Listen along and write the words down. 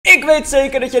Ik weet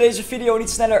zeker dat je deze video niet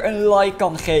sneller een like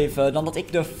kan geven dan dat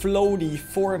ik de Floaty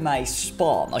voor mij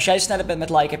spawn. Als jij sneller bent met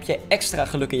like heb je extra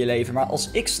geluk in je leven. Maar als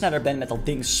ik sneller ben met dat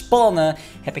ding spannen,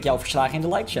 heb ik jou verslagen in de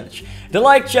like challenge. De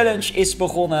like challenge is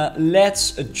begonnen.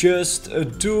 Let's just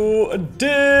do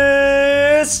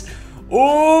this.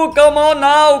 Oeh, come on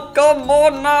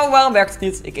now. Waarom werkt het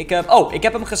niet? Ik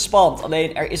heb hem gespand.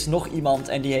 Alleen er is nog iemand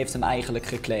en die heeft hem eigenlijk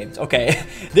geclaimd. Oké,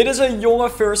 dit is een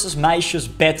jongen versus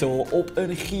meisjes battle op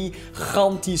een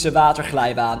gigantische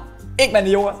waterglijbaan. Ik ben de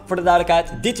jongen, voor de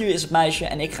duidelijkheid. Dit hier is het meisje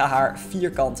en ik ga haar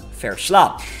vierkant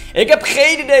verslaan. Ik heb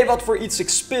geen idee wat voor iets ik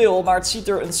speel, maar het ziet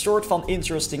er een soort van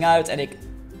interesting uit. En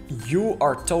You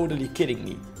are totally kidding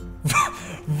me.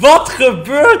 Wat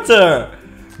gebeurt er?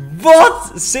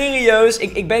 Wat? Serieus?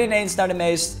 Ik ben ineens naar de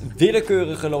meest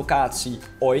willekeurige locatie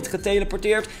ooit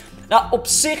geteleporteerd. Nou, op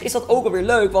zich is dat ook alweer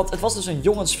leuk, want het was dus een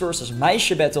jongens versus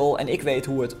meisje battle. En ik weet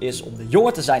hoe het is om de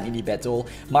jongen te zijn in die battle.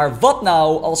 Maar wat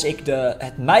nou als ik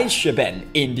het meisje ben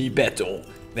in die battle?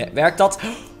 Werkt dat?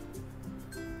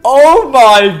 Oh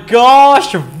my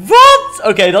gosh, wat?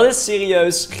 Oké, dat is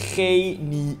serieus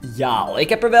geniaal. Ik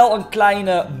heb er wel een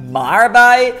kleine maar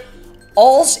bij.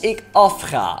 Als ik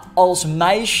afga als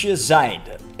meisje zijnde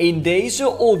in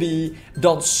deze obby,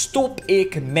 dan stop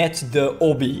ik met de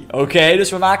obby. Oké,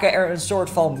 dus we maken er een soort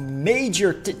van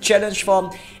major challenge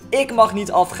van. Ik mag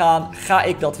niet afgaan. Ga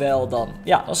ik dat wel, dan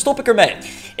stop ik ermee.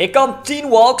 Ik kan 10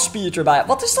 walk speed erbij.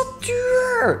 Wat is dat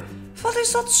duur? Wat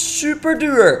is dat super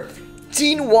duur?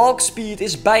 10 walk speed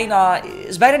is bijna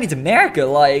niet te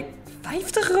merken. Like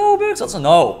 50 Robux? Dat is een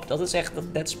hoop. Dat is echt,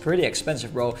 that's pretty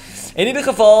expensive, bro. In ieder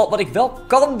geval, wat ik wel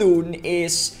kan doen,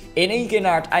 is in één keer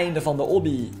naar het einde van de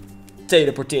obby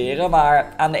teleporteren.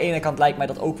 Maar aan de ene kant lijkt mij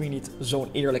dat ook weer niet zo'n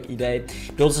eerlijk idee. Ik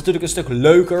bedoel, het is natuurlijk een stuk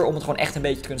leuker om het gewoon echt een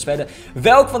beetje te kunnen spelen.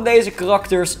 Welk van deze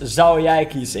karakters zou jij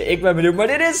kiezen? Ik ben benieuwd, maar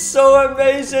dit is zo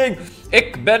amazing.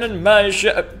 Ik ben een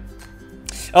meisje.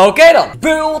 Oké dan.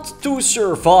 Build to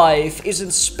Survive is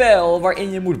een spel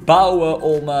waarin je moet bouwen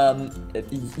om,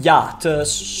 te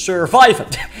surviven.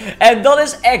 En dat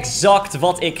is exact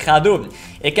wat ik ga doen.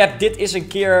 Ik heb dit eens een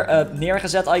keer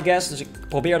neergezet, I guess. Dus ik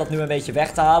probeer dat nu een beetje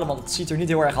weg te halen, want het ziet er niet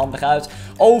heel erg handig uit.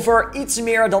 Over iets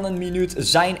meer dan een minuut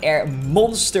zijn er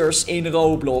monsters in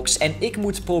Roblox. En ik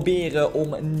moet proberen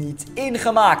om niet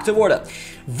ingemaakt te worden.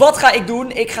 Wat ga ik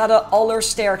doen? Ik ga de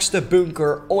allersterkste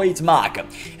bunker ooit maken.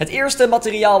 Het eerste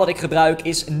materiaal wat ik gebruik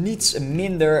is niets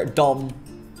minder dan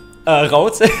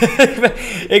rood.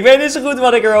 Ik weet niet zo goed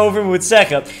wat ik erover moet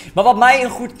zeggen. Maar wat mij een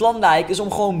goed plan lijkt is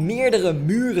om gewoon meerdere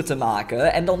muren te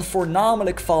maken. En dan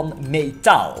voornamelijk van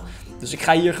metaal. Dus ik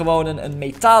ga hier gewoon een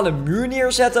metalen muur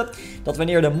neerzetten. Dat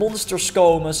wanneer de monsters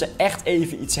komen, ze echt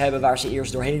even iets hebben waar ze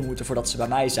eerst doorheen moeten voordat ze bij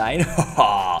mij zijn.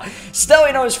 Stel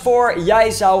je nou eens voor,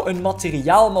 jij zou een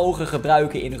materiaal mogen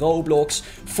gebruiken in Roblox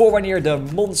voor wanneer de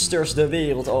monsters de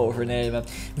wereld overnemen.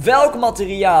 Welk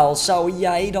materiaal zou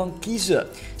jij dan kiezen?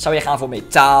 Zou je gaan voor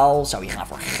metaal? Zou je gaan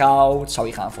voor goud? Zou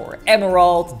je gaan voor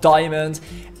emerald, diamond?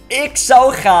 Ik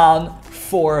zou gaan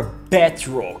voor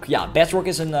bedrock. Ja, bedrock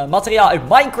is een materiaal uit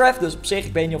Minecraft. Dus op zich,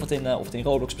 ik weet niet of het in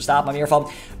Roblox bestaat, maar meer van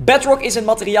bedrock is een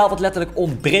materiaal wat letterlijk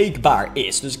onbreekbaar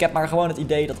is. Dus ik heb maar gewoon het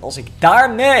idee dat als ik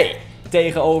daarmee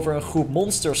tegenover een groep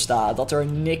monsters sta, dat er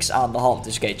niks aan de hand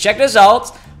is. Oké, check this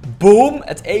out. Boom.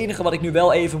 Het enige wat ik nu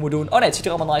wel even moet doen. Oh nee, het ziet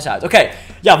er allemaal nice uit. Oké,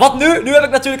 ja, wat nu? Nu heb ik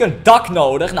natuurlijk een dak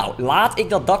nodig. Nou, laat ik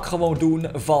dat dak gewoon doen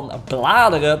van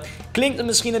bladeren. Klinkt het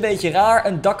misschien een beetje raar,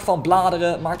 een dak van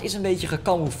bladeren, maar het is een beetje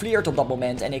gecamoufleerd op dat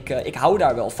moment. En ik hou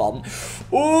daar wel van.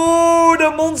 Oeh,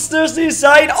 de monsters die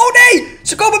zijn... Oh nee,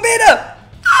 ze komen binnen!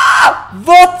 Ah,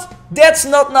 wat? That's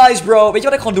not nice, bro. Weet je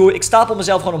wat ik gewoon doe? Ik stapel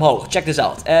mezelf gewoon omhoog. Check this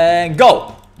out. En go.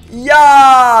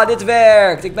 Ja, dit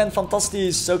werkt. Ik ben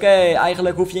fantastisch. Oké,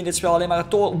 eigenlijk hoef je in dit spel alleen maar een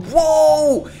toren...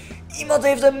 Wow! Iemand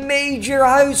heeft een major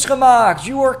huis gemaakt.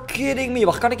 You are kidding me.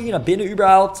 Wacht, kan ik hier naar binnen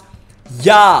überhaupt?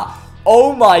 Ja.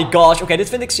 Oh my gosh. Oké, dit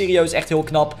vind ik serieus echt heel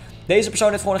knap. Deze persoon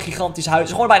heeft gewoon een gigantisch huis. Het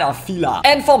is gewoon bijna een villa.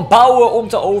 En van bouwen om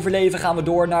te overleven gaan we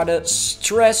door naar de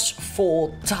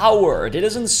Stressful Tower. Dit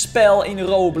is een spel in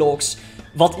Roblox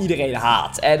wat iedereen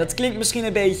haat. En dat klinkt misschien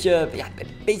een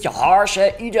beetje harsh, hè.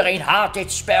 Iedereen haat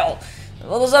dit spel.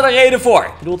 Wat is daar de reden voor?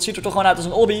 Ik bedoel, het ziet er toch gewoon uit als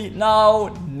een obby? Nou,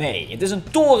 nee. Het is een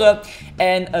toren.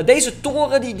 En deze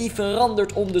toren die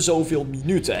verandert om de zoveel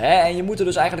minuten. Hè? En je moet er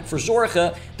dus eigenlijk voor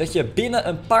zorgen dat je binnen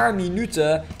een paar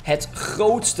minuten het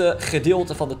grootste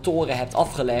gedeelte van de toren hebt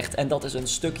afgelegd. En dat is een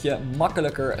stukje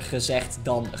makkelijker gezegd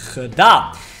dan gedaan.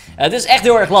 Het is echt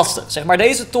heel erg lastig. Zeg maar,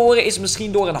 deze toren is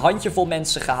misschien door een handjevol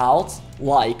mensen gehaald.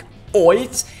 Like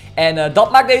ooit. En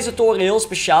dat maakt deze toren heel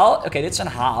speciaal. Oké, dit zijn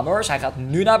hamers. Hij gaat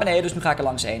nu naar beneden, dus nu ga ik er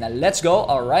langs heen. Let's go.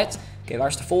 Alright. Oké, waar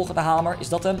is de volgende hamer? Is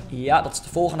dat hem? Ja, dat is de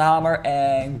volgende hamer.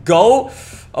 En go!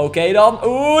 Oké dan.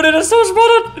 Oeh, dit is zo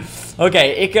spannend! Oké,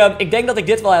 ik denk dat ik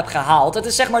dit wel heb gehaald. Het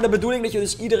is zeg maar de bedoeling dat je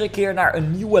dus iedere keer naar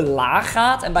een nieuwe laag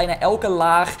gaat. En bijna elke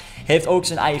laag heeft ook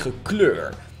zijn eigen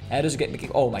kleur. Dus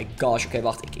oh my gosh, oké,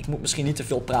 wacht. Ik moet misschien niet te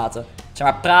veel praten. Zeg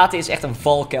maar, praten is echt een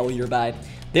valkuil hierbij.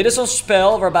 Dit is een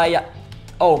spel waarbij je...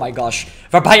 Oh my gosh.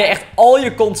 Waarbij je echt al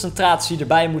je concentratie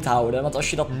erbij moet houden. Want als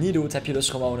je dat niet doet, heb je dus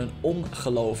gewoon een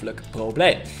ongelooflijk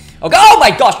probleem. Oké, oh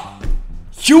my gosh.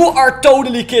 You are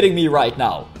totally kidding me right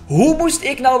now. Hoe moest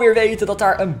ik nou weer weten dat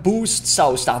daar een boost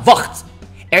zou staan? Wacht.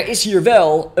 Er is hier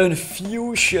wel een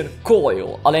fusion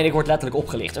coil. Alleen ik word letterlijk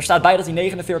opgelicht. Er staat bij dat hij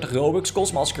 49 Robux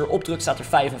kost. Maar als ik erop druk staat er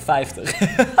 55.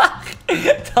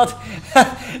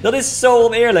 dat is zo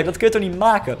oneerlijk. Dat kun je toch niet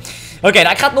maken? Oké,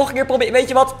 nou ik ga het nog een keer proberen. Weet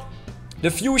je wat?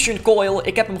 De fusion coil.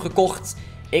 Ik heb hem gekocht.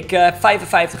 Ik heb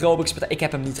 55 Robux betaald. Ik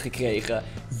heb hem niet gekregen.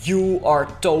 You are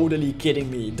totally kidding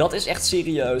me. Dat is echt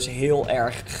serieus heel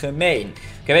erg gemeen.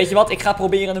 Oké, weet je wat? Ik ga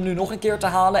proberen hem nu nog een keer te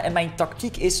halen. En mijn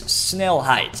tactiek is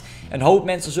snelheid. Een hoop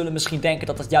mensen zullen misschien denken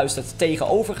dat dat juist het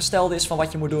tegenovergestelde is van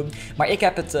wat je moet doen. Maar ik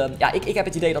heb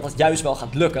het idee dat dat juist wel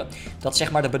gaat lukken. Dat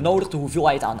zeg maar de benodigde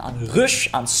hoeveelheid aan rush,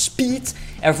 aan speed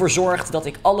ervoor zorgt dat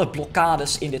ik alle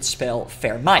blokkades in dit spel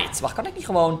vermijd. Wacht, kan ik niet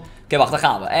gewoon... Oké, wacht, daar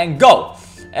gaan we. En go!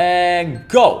 En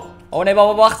go! Oh nee,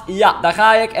 wacht. Ja, daar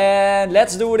ga ik. En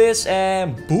let's do this.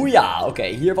 En boeia. Oké,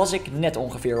 hier was ik net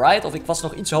ongeveer, right? Of ik was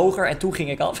nog iets hoger en toen ging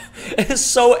ik af. Het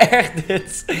is zo erg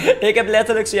dit. Ik heb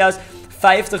letterlijk zojuist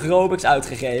 50 Robux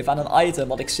uitgegeven aan een item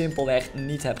wat ik simpelweg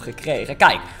niet heb gekregen.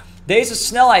 Kijk, deze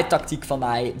snelheidtactiek van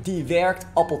mij, die werkt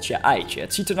appeltje eitje.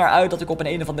 Het ziet er naar uit dat ik op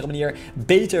een of andere manier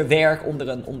beter werk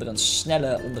onder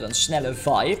een snelle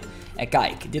vibe. En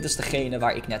kijk, dit is degene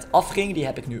waar ik net afging. Die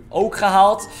heb ik nu ook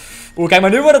gehaald. Oeh, kijk, maar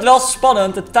nu wordt het wel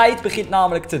spannend. De tijd begint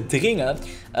namelijk te dringen.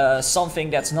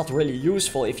 Something that's not really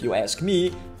useful if you ask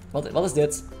me. Wat is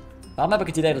dit? Waarom heb ik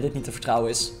het idee dat dit niet te vertrouwen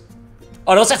is?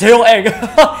 Oh, dat was echt heel eng.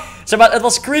 Zeg maar, het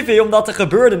was creepy omdat er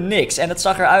gebeurde niks. En het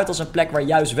zag eruit als een plek waar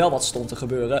juist wel wat stond te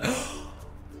gebeuren.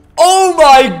 Oh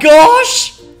my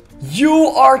gosh!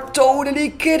 You are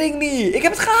totally kidding me. Ik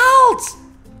heb het gehaald.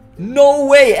 No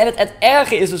way. En het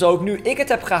erge is dus ook, nu ik het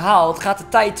heb gehaald, gaat de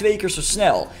tijd 2 keer zo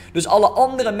snel. Dus alle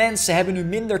andere mensen hebben nu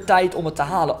minder tijd om het te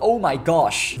halen. Oh my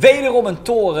gosh. Wederom een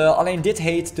toren. Alleen dit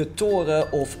heet de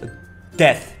Toren of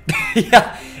Death.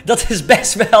 Ja, dat is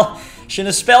best wel... Als je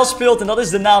een spel speelt en dat is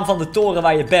de naam van de toren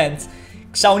waar je bent.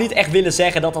 Ik zou niet echt willen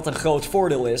zeggen dat dat een groot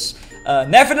voordeel is.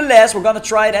 Nevertheless, we're gonna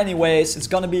try it anyways. It's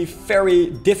gonna be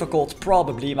very difficult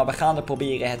probably. Maar we gaan er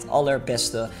proberen het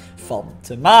allerbeste van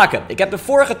te maken. Ik heb de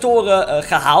vorige toren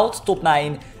gehaald tot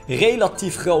mijn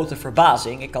relatief grote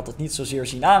verbazing. Ik had het niet zozeer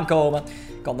zien aankomen.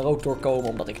 Ik kan er ook door komen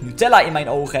omdat ik Nutella in mijn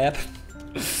ogen heb.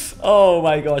 Oh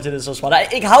my god, dit is zo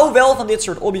spannend. Ik hou wel van dit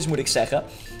soort hobby's, moet ik zeggen.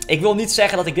 Ik wil niet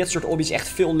zeggen dat ik dit soort hobby's echt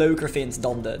veel leuker vind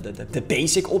dan de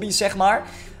basic hobby's, zeg maar.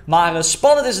 Maar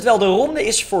spannend is het wel. De ronde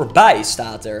is voorbij,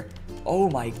 staat er.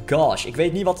 Oh my gosh, ik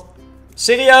weet niet wat...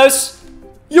 Serieus?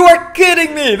 You are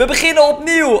kidding me! We beginnen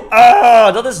opnieuw!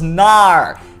 Dat is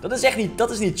naar. Dat is echt niet,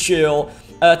 dat is niet chill.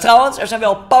 Trouwens, er zijn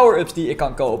wel power-ups die ik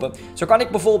kan kopen. Zo kan ik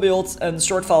bijvoorbeeld een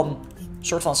soort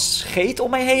van scheet om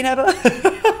mij heen hebben.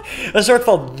 Een soort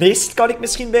van mist, kan ik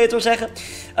misschien beter zeggen.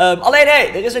 Alleen, hey,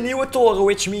 er is een nieuwe toren,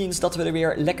 which means dat we er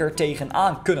weer lekker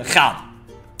tegenaan kunnen gaan.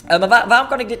 Maar waarom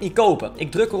kan ik dit niet kopen?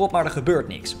 Ik druk erop, maar er gebeurt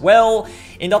niks. Wel,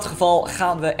 in dat geval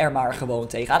gaan we er maar gewoon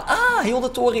tegenaan. Heel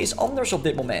de toren is anders op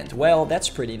dit moment. Well,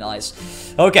 that's pretty nice.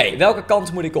 Oké, welke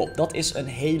kant moet ik op? Dat is een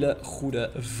hele goede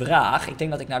vraag. Ik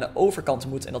denk dat ik naar de overkant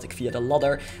moet en dat ik via de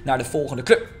ladder naar de volgende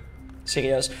kleur...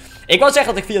 Serieus. Ik wou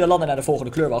zeggen dat ik via de ladder naar de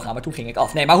volgende kleur wou gaan, maar toen ging ik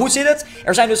af. Nee, maar hoe zit het?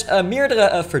 Er zijn dus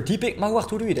meerdere verdiepingen. Maar wacht,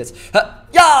 hoe doe je dit?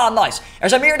 Ja, nice. Er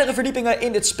zijn meerdere verdiepingen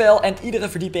in dit spel en iedere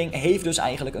verdieping heeft dus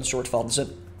eigenlijk een soort van zijn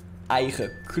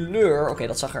eigen kleur. Oké,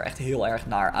 dat zag er echt heel erg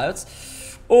naar uit.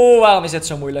 Oh, waarom is dit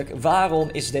zo moeilijk? Waarom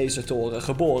is deze toren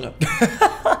geboren?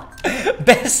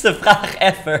 Beste vraag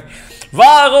ever.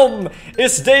 Waarom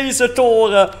is deze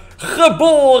toren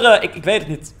geboren? Ik weet het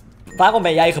niet. Waarom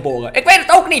ben jij geboren? Ik weet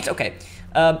het ook niet! Oké.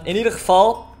 In ieder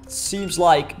geval, seems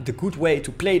like the good way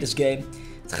to play this game.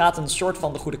 Het gaat een soort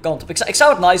van de goede kant op. Ik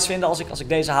zou het nice vinden als ik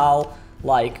deze haal.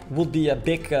 Like, would be a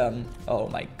big...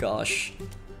 oh my gosh.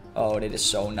 Oh, dit is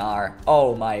zo naar.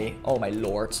 Oh my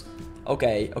lord.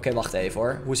 Oké, wacht even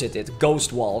hoor. Hoe zit dit?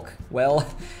 Ghost Walk. Well,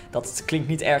 dat klinkt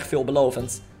niet erg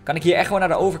veelbelovend. Kan ik hier echt gewoon naar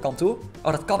de overkant toe?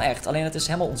 Oh, dat kan echt. Alleen het is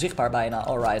helemaal onzichtbaar bijna.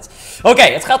 Alright. Oké,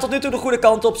 het gaat tot nu toe de goede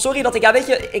kant op. Sorry dat ik... Ja, weet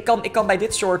je, ik kan bij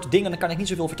dit soort dingen... Dan kan ik niet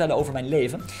zoveel vertellen over mijn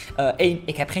leven.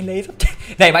 Ik heb geen leven.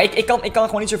 Nee, maar ik kan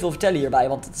gewoon niet zoveel vertellen hierbij.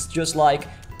 Want it's just like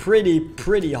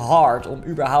pretty hard om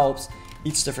überhaupt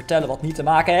iets te vertellen wat niet te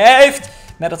maken heeft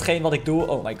met hetgeen wat ik doe.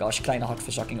 Oh my gosh, kleine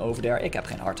hartverzakking over there. Ik heb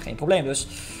geen hart, geen probleem dus.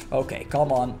 Oké,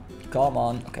 come on. Come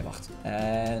on. Oké, wacht.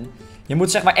 En je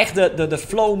moet zeg maar echt de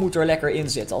flow moet er lekker in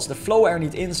zitten. Als de flow er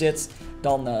niet in zit,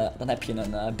 dan heb je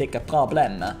een dikke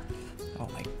probleem. Oh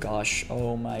my gosh,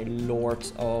 oh my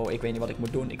lord. Oh, ik weet niet wat ik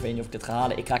moet doen. Ik weet niet of ik dit ga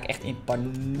halen. Ik raak echt in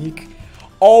paniek.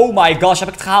 Oh my gosh, heb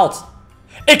ik het gehaald?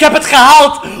 Ik heb het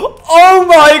gehaald! Oh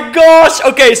my gosh!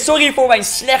 Oké, sorry voor mijn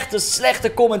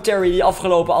slechte commentary die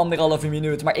afgelopen 1,5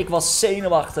 minuut. Maar ik was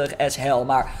zenuwachtig as hell.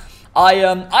 Maar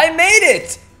I made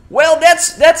it! Well,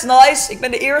 that's nice. Ik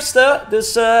ben de eerste,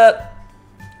 dus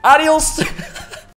adios!